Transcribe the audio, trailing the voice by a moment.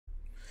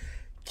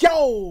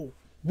Yo,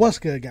 what's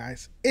good,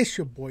 guys? It's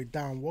your boy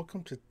Dom.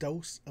 Welcome to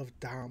Dose of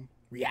Dom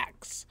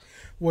Reacts,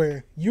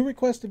 where you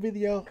request a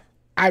video,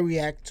 I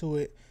react to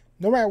it,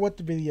 no matter what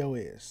the video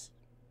is,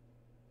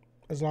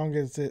 as long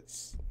as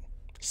it's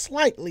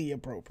slightly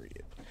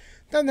appropriate.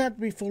 Doesn't have to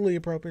be fully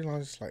appropriate, as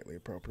long as it's slightly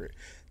appropriate.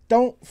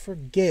 Don't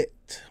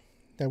forget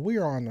that we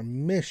are on a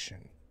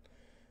mission.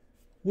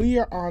 We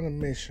are on a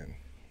mission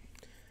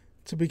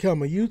to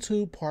become a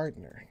YouTube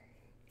partner.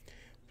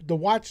 The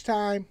watch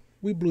time,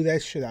 we blew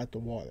that shit out the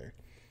water.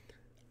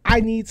 I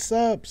need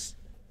subs.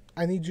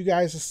 I need you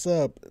guys to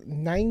sub.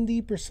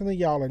 90% of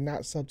y'all are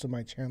not subs to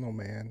my channel,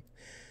 man.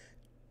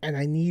 And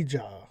I need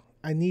y'all.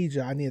 I need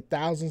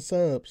 1,000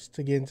 subs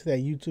to get into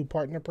that YouTube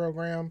partner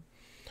program.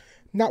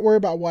 Not worry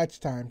about watch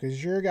time,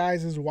 because your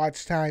guys'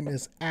 watch time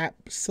is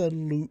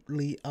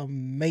absolutely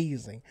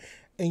amazing.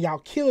 And y'all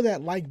kill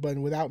that like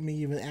button without me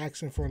even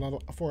asking for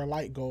a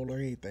like goal or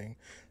anything.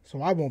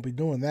 So I won't be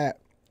doing that.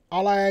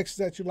 All I ask is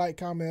that you like,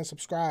 comment, and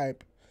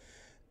subscribe.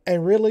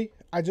 And really,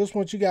 I just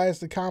want you guys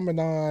to comment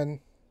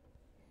on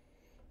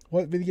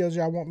what videos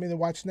y'all want me to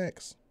watch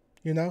next.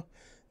 You know,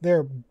 there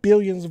are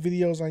billions of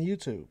videos on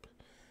YouTube.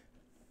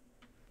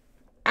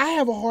 I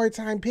have a hard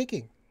time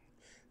picking.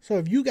 So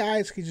if you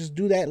guys could just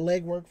do that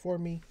legwork for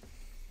me,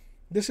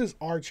 this is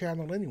our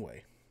channel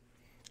anyway.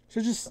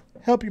 So just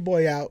help your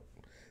boy out.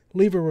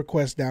 Leave a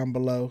request down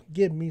below.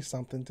 Give me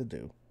something to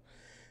do.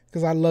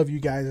 Because I love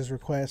you guys'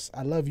 requests.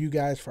 I love you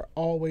guys for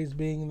always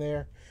being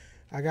there.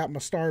 I got my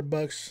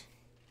Starbucks.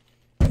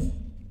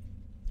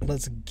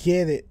 Let's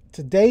get it.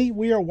 Today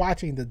we are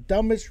watching the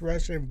dumbest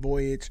Russian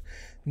voyage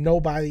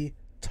nobody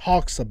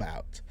talks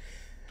about.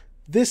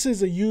 This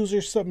is a user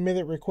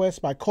submitted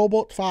request by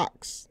Cobalt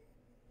Fox.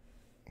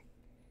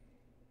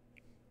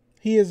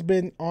 He has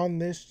been on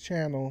this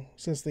channel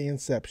since the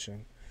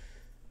inception.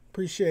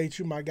 Appreciate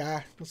you, my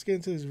guy. Let's get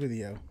into this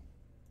video.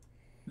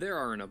 There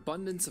are an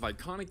abundance of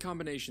iconic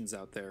combinations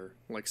out there,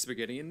 like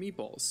spaghetti and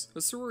meatballs,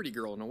 a sorority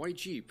girl in a white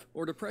Jeep,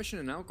 or depression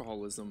and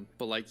alcoholism.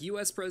 But like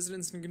US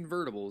presidents and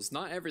convertibles,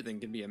 not everything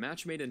can be a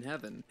match made in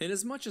heaven. And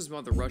as much as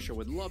Mother Russia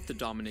would love to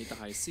dominate the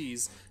high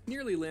seas,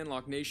 nearly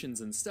landlocked nations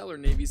and stellar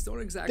navies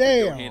don't exactly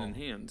go hand in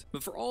hand.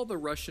 But for all the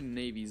Russian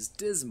Navy's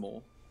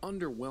dismal,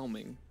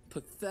 underwhelming,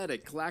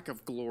 pathetic lack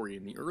of glory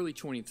in the early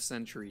 20th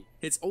century,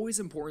 it's always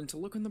important to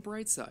look on the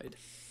bright side.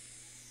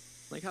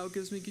 Like how it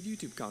gives me good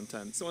YouTube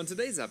content. So on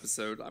today's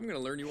episode, I'm going to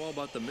learn you all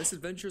about the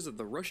misadventures of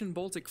the Russian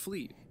Baltic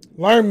Fleet.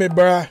 Learn me,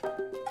 bruh.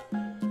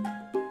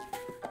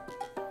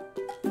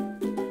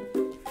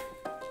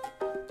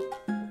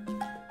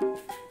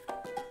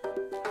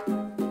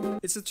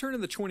 It's the turn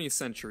of the 20th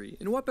century,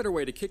 and what better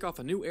way to kick off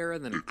a new era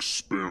than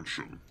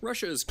expansion?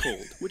 Russia is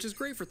cold, which is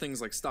great for things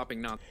like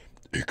stopping Nazis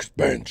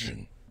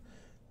Expansion.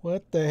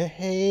 What the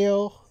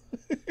hell?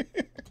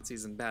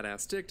 and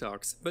badass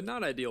TikToks, but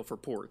not ideal for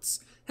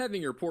ports.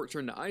 Having your port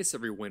turn to ice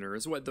every winter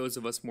is what those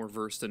of us more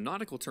versed in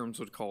nautical terms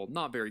would call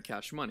not very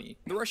cash money.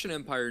 The Russian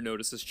Empire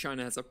notices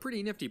China has a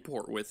pretty nifty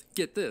port with,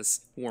 get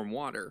this, warm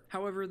water.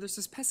 However, there's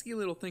this pesky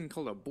little thing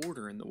called a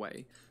border in the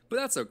way. But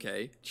that's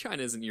okay.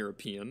 China isn't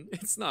European.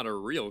 It's not a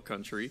real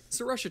country.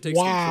 So Russia takes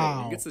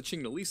control and gets the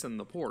Qing in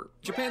the port.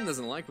 Japan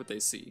doesn't like what they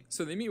see,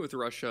 so they meet with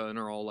Russia and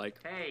are all like,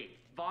 hey,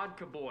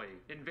 vodka boy,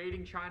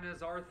 invading China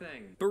is our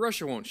thing. But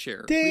Russia won't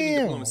share,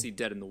 leaving diplomacy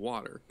dead in the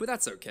water. But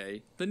that's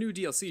okay. The new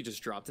DLC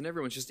just dropped and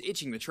everyone's just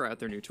itching to try out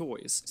their new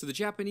toys. So the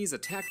Japanese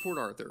attack Port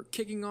Arthur,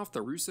 kicking off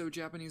the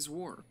Russo-Japanese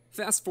War.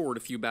 Fast forward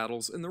a few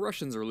battles and the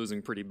Russians are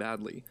losing pretty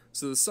badly.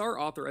 So the Tsar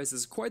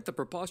authorizes quite the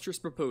preposterous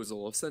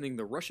proposal of sending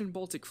the Russian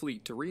Baltic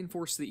Fleet to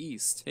reinforce the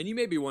East. And you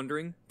may be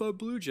wondering, but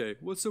BlueJay,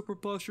 what's so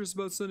preposterous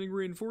about sending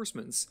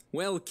reinforcements?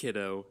 Well,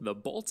 kiddo, the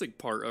Baltic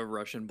part of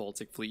Russian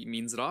Baltic Fleet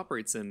means it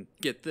operates in,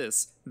 get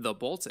this, the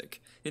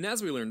Baltic. And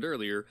as we learned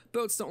earlier,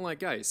 boats don't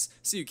like ice,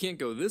 so you can't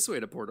go this way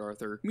to Port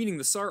Arthur, meaning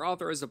the Tsar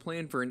authorized a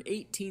plan for an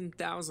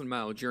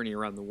 18,000-mile journey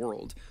around the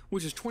world,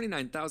 which is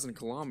 29,000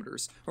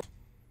 kilometers.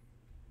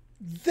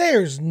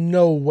 There's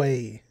no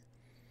way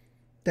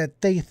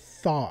that they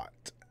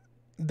thought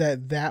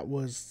that that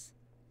was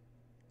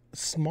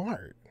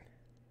smart.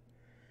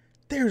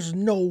 There's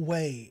no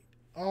way.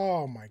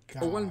 Oh my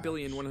god. Or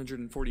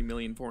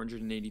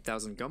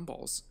 1,140,480,000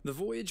 gumballs. The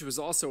voyage was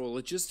also a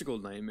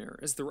logistical nightmare,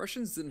 as the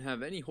Russians didn't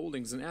have any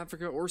holdings in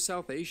Africa or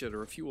South Asia to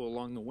refuel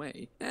along the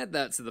way. Add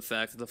that to the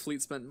fact that the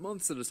fleet spent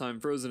months at a time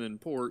frozen in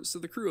port, so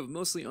the crew of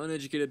mostly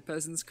uneducated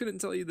peasants couldn't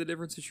tell you the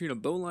difference between a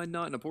bowline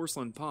knot and a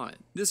porcelain pot.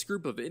 This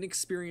group of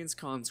inexperienced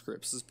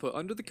conscripts was put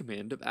under the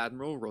command of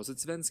Admiral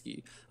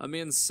Rozhetsvensky, a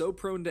man so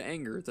prone to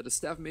anger that his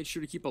staff made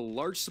sure to keep a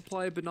large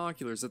supply of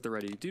binoculars at the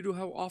ready due to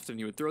how often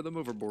he would throw them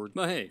overboard.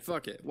 But hey,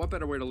 fuck it. What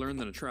better way to learn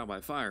than a trial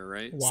by fire,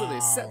 right? Wow. So they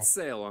set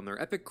sail on their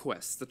epic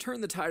quest to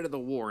turn the tide of the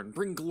war and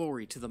bring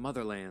glory to the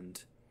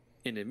motherland.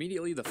 And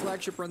immediately the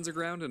flagship runs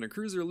aground and a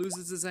cruiser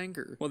loses its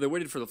anchor. While they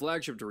waited for the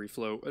flagship to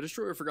refloat, a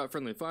destroyer forgot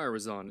friendly fire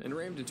was on and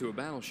rammed into a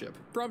battleship,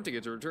 prompting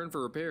it to return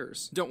for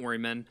repairs. Don't worry,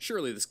 men,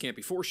 surely this can't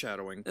be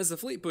foreshadowing. As the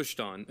fleet pushed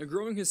on, a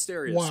growing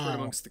hysteria spread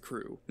amongst the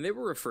crew. They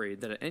were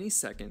afraid that at any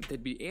second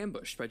they'd be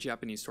ambushed by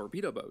Japanese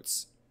torpedo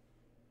boats.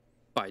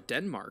 by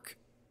Denmark.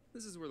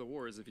 This is where the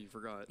war is, if you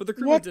forgot. But the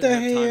crew What didn't the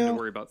have time to hell?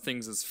 worry about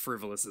things as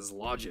frivolous as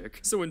logic.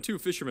 So when two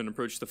fishermen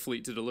approached the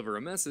fleet to deliver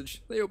a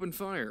message, they opened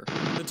fire.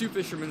 The two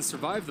fishermen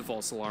survived the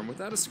false alarm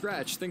without a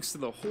scratch thanks to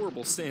the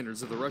horrible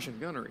standards of the Russian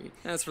gunnery.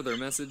 As for their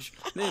message,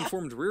 they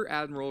informed Rear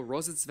Admiral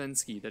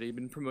Rozhetsvensky that he had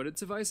been promoted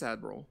to Vice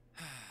Admiral.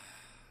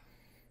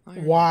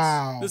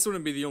 Wow. This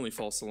wouldn't be the only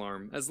false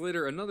alarm, as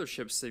later another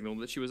ship signaled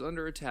that she was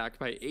under attack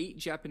by 8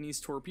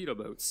 Japanese torpedo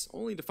boats,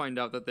 only to find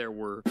out that there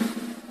were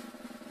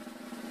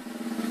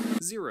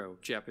 0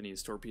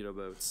 Japanese torpedo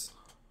boats.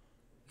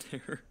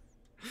 There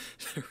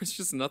was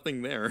just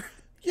nothing there.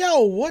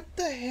 Yo, what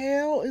the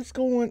hell is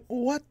going...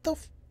 What?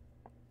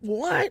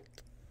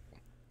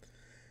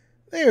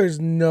 There's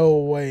no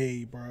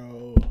way,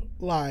 bro.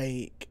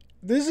 Like,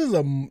 this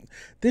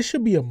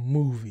should be a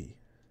movie.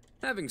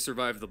 Having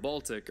survived the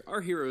Baltic,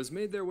 our heroes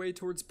made their way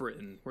towards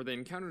Britain, where they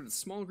encountered a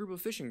small group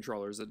of fishing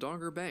trawlers at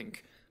Dogger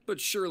Bank. But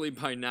surely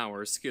by now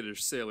our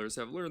skittish sailors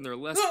have learned their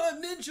lesson.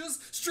 Ninjas!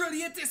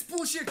 Streliet this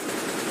bullshit!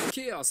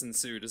 Chaos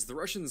ensued as the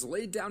Russians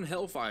laid down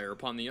hellfire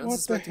upon the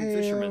unsuspecting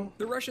fishermen.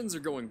 The Russians are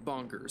going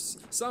bonkers.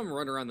 Some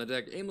run around the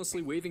deck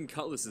aimlessly waving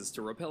cutlasses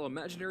to repel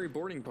imaginary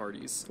boarding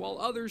parties, while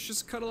others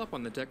just cuddle up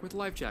on the deck with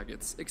life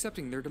jackets,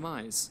 accepting their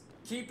demise.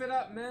 Keep it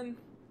up, men!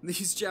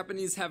 These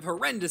Japanese have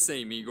horrendous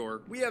aim,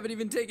 Igor. We haven't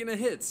even taken a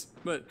hit.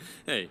 But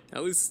hey,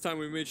 at least this time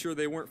we made sure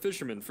they weren't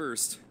fishermen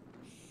first.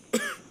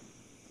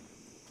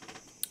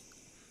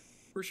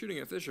 We're shooting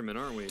at fishermen,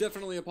 aren't we?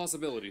 Definitely a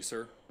possibility,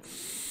 sir.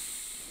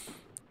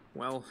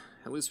 Well,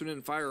 at least we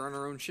didn't fire on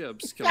our own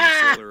ships, killing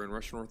a sailor and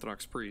Russian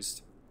Orthodox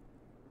priest.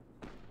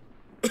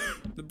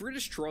 The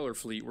British trawler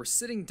fleet were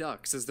sitting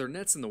ducks as their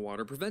nets in the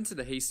water prevented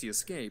a hasty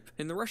escape,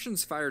 and the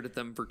Russians fired at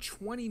them for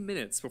 20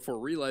 minutes before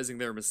realizing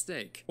their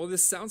mistake. While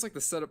this sounds like the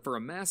setup for a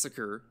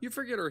massacre, you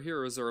forget our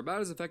heroes are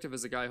about as effective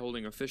as a guy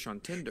holding a fish on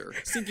Tinder,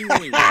 sinking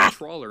only one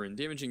trawler and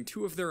damaging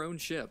 2 of their own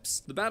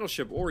ships. The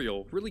battleship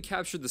Oriole really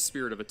captured the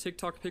spirit of a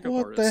TikTok pickup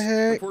artist,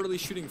 reportedly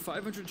shooting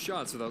 500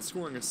 shots without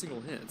scoring a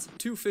single hit.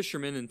 2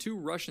 fishermen and 2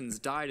 Russians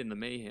died in the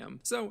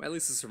mayhem, so at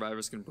least the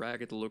survivors can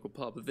brag at the local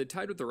pub that they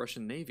tied with the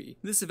Russian Navy.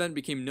 This event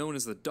became known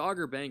as the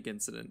Dogger Bank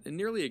incident and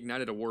nearly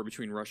ignited a war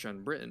between Russia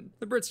and Britain.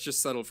 The Brits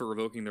just settled for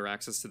revoking their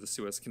access to the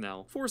Suez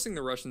Canal, forcing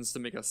the Russians to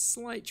make a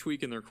slight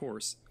tweak in their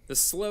course. The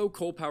slow,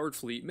 coal-powered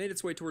fleet made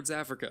its way towards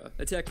Africa,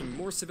 attacking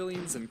more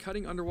civilians and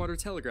cutting underwater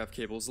telegraph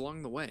cables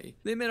along the way.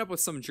 They met up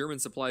with some German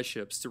supply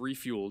ships to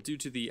refuel due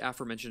to the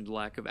aforementioned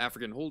lack of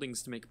African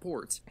holdings to make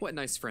port. What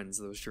nice friends,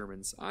 those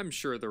Germans. I'm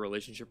sure their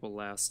relationship will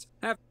last.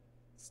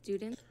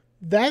 Student?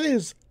 That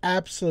is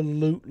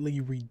absolutely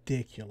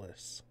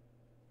ridiculous.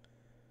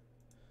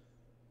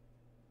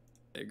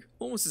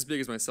 Almost as big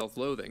as my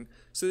self-loathing,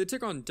 so they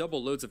took on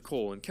double loads of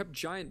coal and kept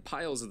giant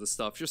piles of the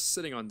stuff just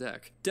sitting on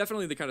deck.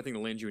 Definitely the kind of thing to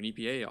land you an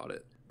EPA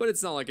audit. But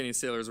it's not like any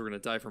sailors were going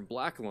to die from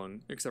black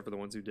lung, except for the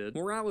ones who did.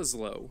 Morale is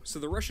low, so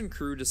the Russian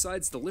crew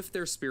decides to lift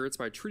their spirits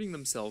by treating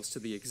themselves to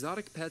the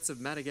exotic pets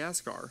of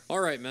Madagascar.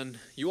 Alright men,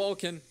 you all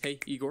can... Hey,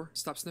 Igor,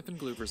 stop sniffing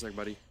glue for a sec,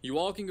 buddy. You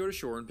all can go to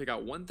shore and pick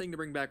out one thing to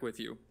bring back with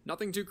you.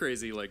 Nothing too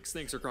crazy, like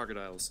snakes or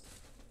crocodiles.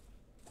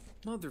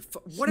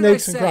 Motherfucker, what did I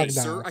say,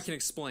 sir? I can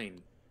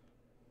explain.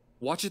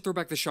 Watch it throw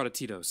back the shot at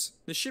Tito's.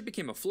 The ship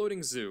became a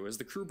floating zoo as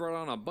the crew brought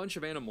on a bunch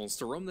of animals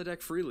to roam the deck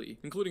freely,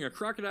 including a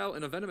crocodile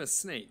and a venomous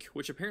snake,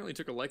 which apparently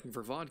took a liking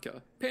for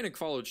vodka. Panic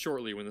followed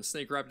shortly when the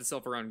snake wrapped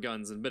itself around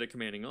guns and bit a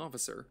commanding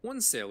officer. One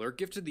sailor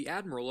gifted the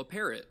admiral a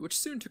parrot, which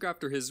soon took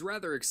after his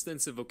rather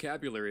extensive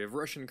vocabulary of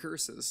Russian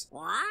curses.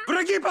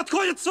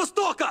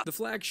 The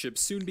flagship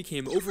soon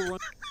became overrun.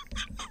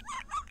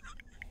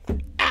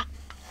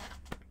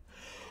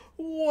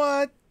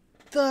 What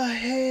the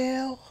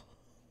hell?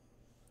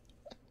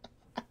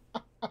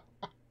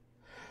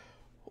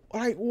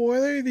 Like,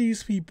 what are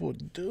these people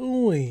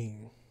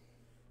doing?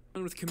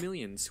 With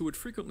chameleons who would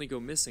frequently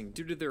go missing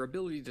due to their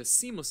ability to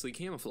seamlessly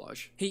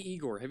camouflage. Hey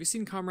Igor, have you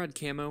seen Comrade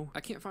Camo?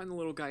 I can't find the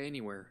little guy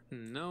anywhere.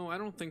 No, I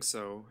don't think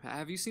so.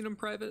 Have you seen him,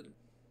 Private?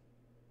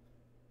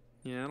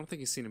 Yeah, I don't think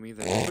you've seen him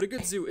either. But a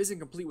good zoo isn't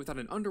complete without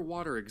an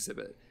underwater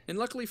exhibit. And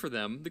luckily for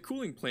them, the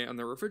cooling plant on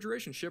their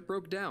refrigeration ship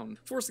broke down,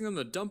 forcing them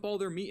to dump all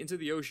their meat into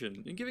the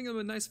ocean and giving them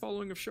a nice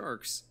following of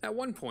sharks. At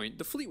one point,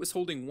 the fleet was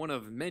holding one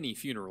of many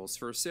funerals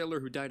for a sailor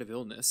who died of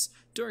illness.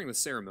 During the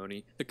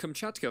ceremony, the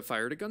Kamchatka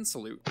fired a gun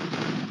salute.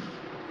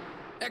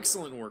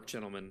 Excellent work,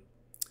 gentlemen.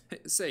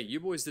 Hey, say,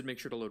 you boys did make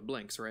sure to load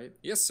blanks, right?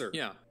 Yes, sir.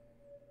 Yeah.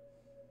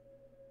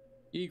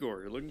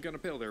 Igor, you're looking kinda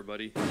pale there,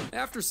 buddy.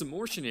 After some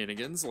more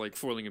shenanigans, like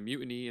foiling a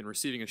mutiny and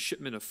receiving a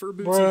shipment of fur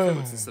boots and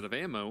coats instead of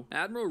ammo,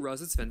 Admiral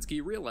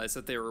Rozhetsvensky realized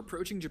that they were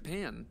approaching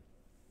Japan.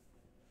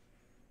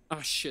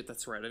 Ah shit,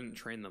 that's right, I didn't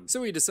train them.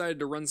 So he decided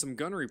to run some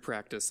gunnery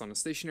practice on a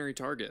stationary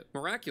target.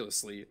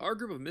 Miraculously, our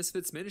group of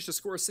misfits managed to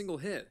score a single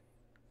hit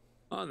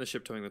on the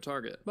ship towing the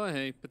target. But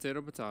hey,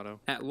 potato potato.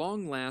 At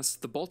long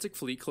last, the Baltic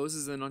fleet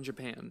closes in on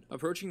Japan,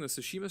 approaching the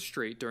Tsushima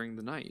Strait during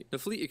the night. The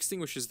fleet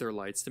extinguishes their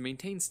lights to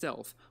maintain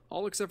stealth,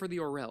 all except for the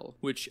Orel,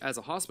 which, as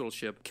a hospital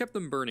ship, kept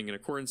them burning in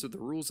accordance with the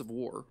rules of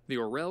war. The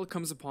Orel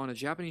comes upon a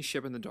Japanese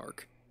ship in the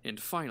dark. And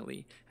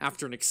finally,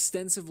 after an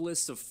extensive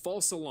list of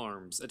false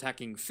alarms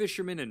attacking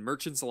fishermen and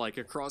merchants alike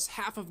across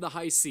half of the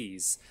high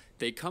seas,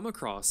 they come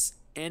across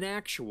an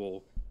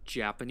actual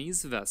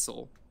Japanese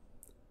vessel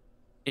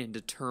and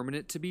determine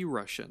it to be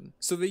Russian.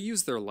 So they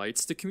use their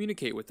lights to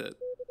communicate with it.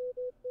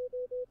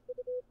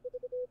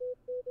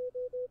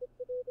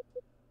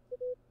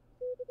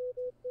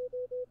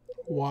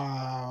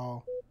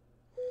 Wow.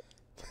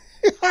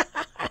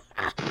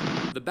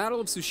 The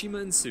Battle of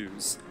Tsushima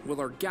ensues.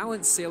 While our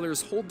gallant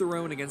sailors hold their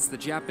own against the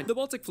Japan, the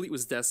Baltic fleet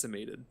was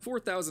decimated.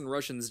 4,000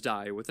 Russians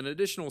die, with an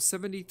additional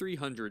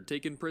 7,300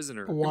 taken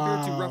prisoner,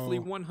 compared to roughly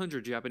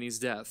 100 Japanese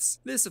deaths.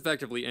 This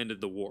effectively ended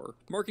the war,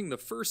 marking the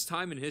first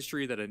time in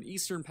history that an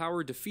Eastern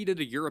power defeated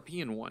a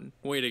European one.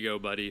 Way to go,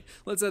 buddy.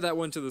 Let's add that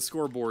one to the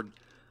scoreboard.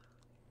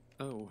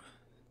 Oh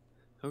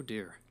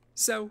dear.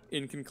 So,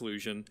 in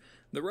conclusion,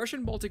 the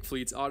Russian Baltic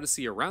Fleet's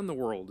odyssey around the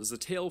world is a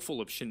tale full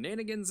of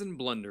shenanigans and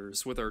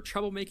blunders, with our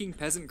troublemaking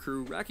peasant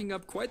crew racking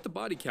up quite the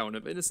body count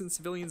of innocent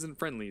civilians and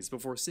friendlies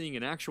before seeing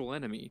an actual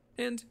enemy.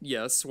 And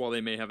yes, while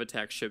they may have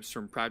attacked ships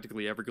from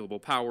practically every global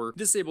power,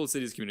 disabled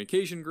cities'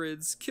 communication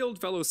grids,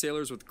 killed fellow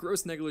sailors with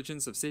gross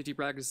negligence of safety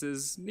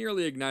practices,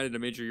 nearly ignited a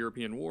major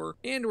European war,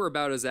 and were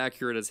about as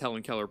accurate as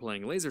Helen Keller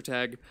playing laser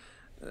tag,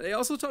 they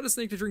also taught a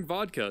snake to drink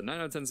vodka. 9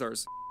 out of 10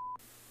 stars.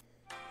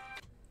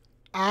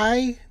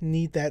 I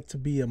need that to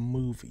be a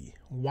movie.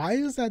 Why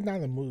is that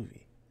not a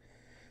movie?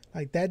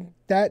 Like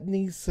that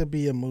needs to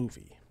be a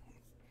movie.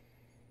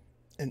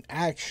 An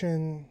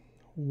action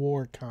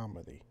war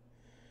comedy.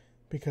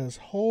 Because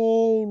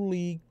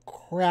holy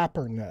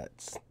crapper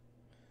nuts.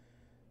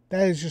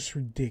 That is just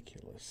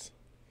ridiculous.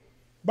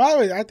 By the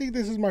way, I think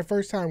this is my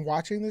first time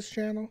watching this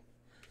channel.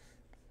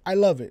 I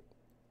love it.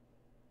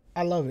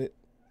 I love it.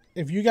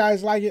 If you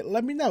guys like it,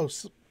 let me know.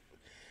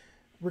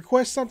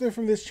 Request something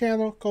from this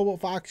channel.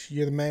 Cobalt Fox,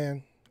 you're the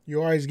man.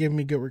 You always give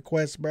me good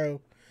requests,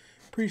 bro.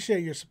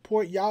 Appreciate your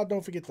support. Y'all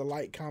don't forget to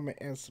like, comment,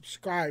 and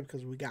subscribe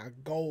because we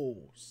got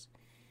goals.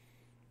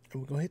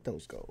 And we're going to hit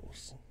those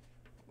goals.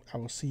 I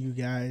will see you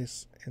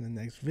guys in the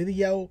next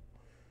video.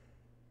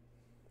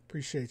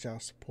 Appreciate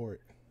y'all's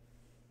support.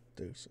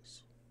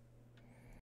 Deuces.